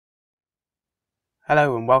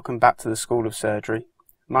Hello and welcome back to the School of Surgery.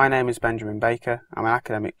 My name is Benjamin Baker. I'm an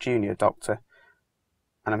academic junior doctor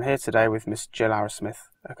and I'm here today with Miss Jill Arrowsmith,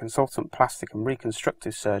 a consultant plastic and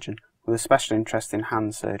reconstructive surgeon with a special interest in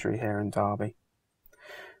hand surgery here in Derby.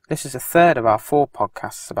 This is the third of our 4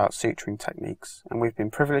 podcasts about suturing techniques, and we've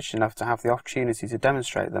been privileged enough to have the opportunity to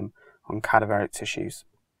demonstrate them on cadaveric tissues.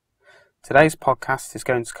 Today's podcast is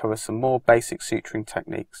going to cover some more basic suturing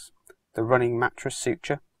techniques, the running mattress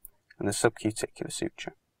suture and the subcuticular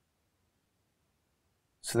suture.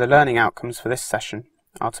 So the learning outcomes for this session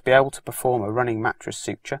are to be able to perform a running mattress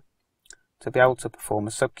suture, to be able to perform a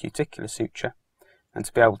subcuticular suture, and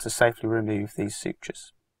to be able to safely remove these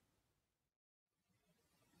sutures.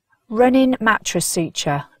 Running mattress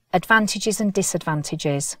suture, advantages and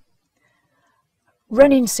disadvantages.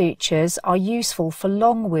 Running sutures are useful for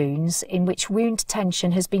long wounds in which wound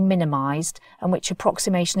tension has been minimised and which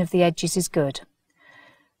approximation of the edges is good.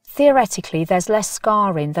 Theoretically, there's less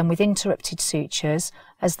scarring than with interrupted sutures,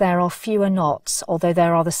 as there are fewer knots, although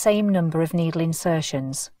there are the same number of needle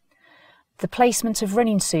insertions. The placement of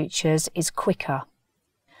running sutures is quicker.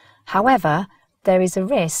 However, there is a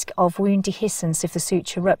risk of wound dehiscence if the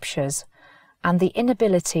suture ruptures, and the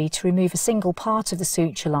inability to remove a single part of the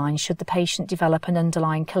suture line should the patient develop an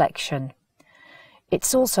underlying collection.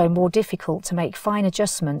 It's also more difficult to make fine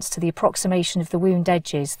adjustments to the approximation of the wound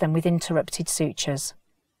edges than with interrupted sutures.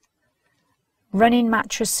 Running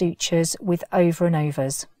mattress sutures with over and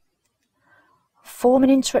overs. Form an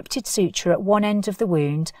interrupted suture at one end of the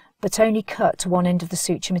wound, but only cut one end of the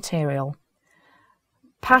suture material.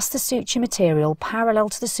 Pass the suture material parallel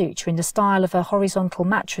to the suture in the style of a horizontal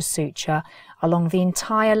mattress suture along the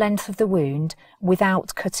entire length of the wound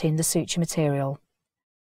without cutting the suture material.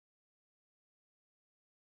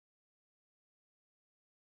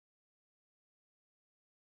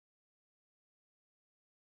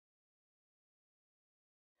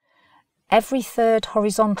 Every third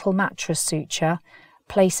horizontal mattress suture,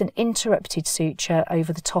 place an interrupted suture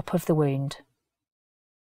over the top of the wound.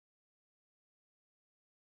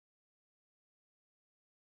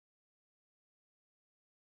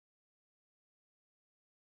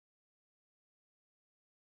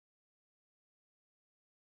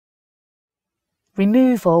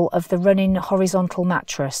 Removal of the running horizontal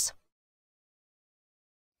mattress.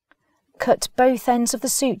 Cut both ends of the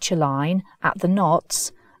suture line at the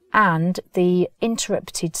knots and the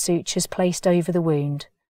interrupted sutures placed over the wound.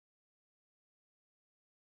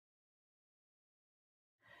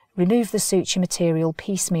 Remove the suture material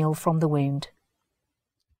piecemeal from the wound.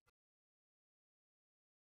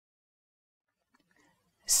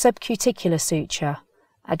 Subcuticular suture,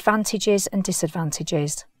 advantages and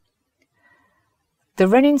disadvantages. The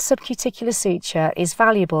running subcuticular suture is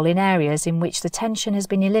valuable in areas in which the tension has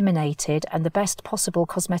been eliminated and the best possible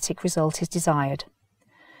cosmetic result is desired.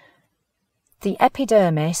 The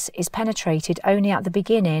epidermis is penetrated only at the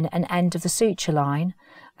beginning and end of the suture line,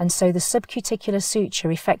 and so the subcuticular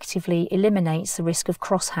suture effectively eliminates the risk of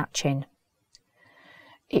cross-hatching.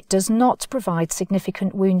 It does not provide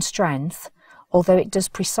significant wound strength, although it does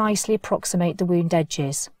precisely approximate the wound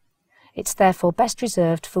edges. It's therefore best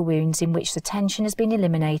reserved for wounds in which the tension has been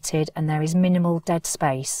eliminated and there is minimal dead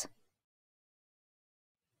space.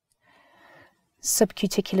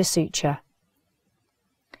 Subcuticular suture.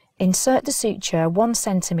 Insert the suture 1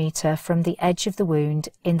 cm from the edge of the wound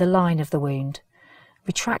in the line of the wound.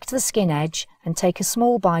 Retract the skin edge and take a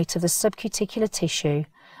small bite of the subcuticular tissue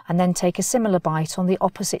and then take a similar bite on the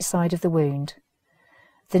opposite side of the wound.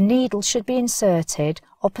 The needle should be inserted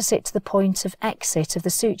opposite to the point of exit of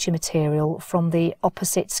the suture material from the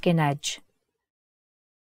opposite skin edge.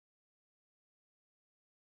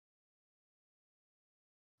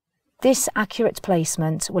 This accurate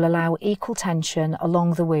placement will allow equal tension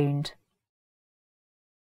along the wound.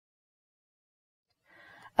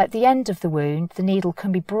 At the end of the wound, the needle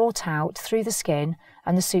can be brought out through the skin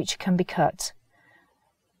and the suture can be cut.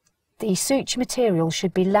 The suture material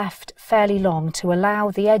should be left fairly long to allow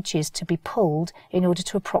the edges to be pulled in order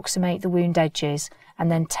to approximate the wound edges and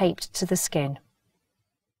then taped to the skin.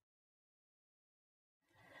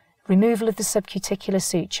 Removal of the subcuticular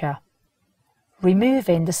suture.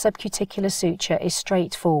 Removing the subcuticular suture is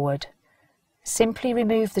straightforward. Simply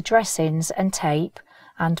remove the dressings and tape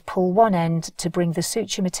and pull one end to bring the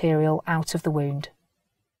suture material out of the wound.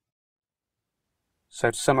 So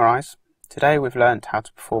to summarise, today we've learnt how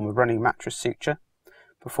to perform a running mattress suture,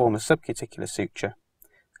 perform a subcuticular suture,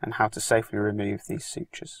 and how to safely remove these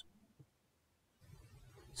sutures.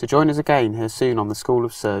 So join us again here soon on the School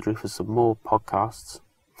of Surgery for some more podcasts.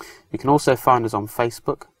 You can also find us on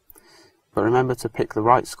Facebook, but remember to pick the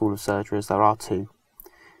right School of Surgery as there are 2.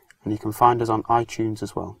 and you can find us on iTunes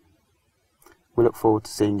as well. We look forward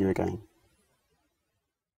to seeing you again.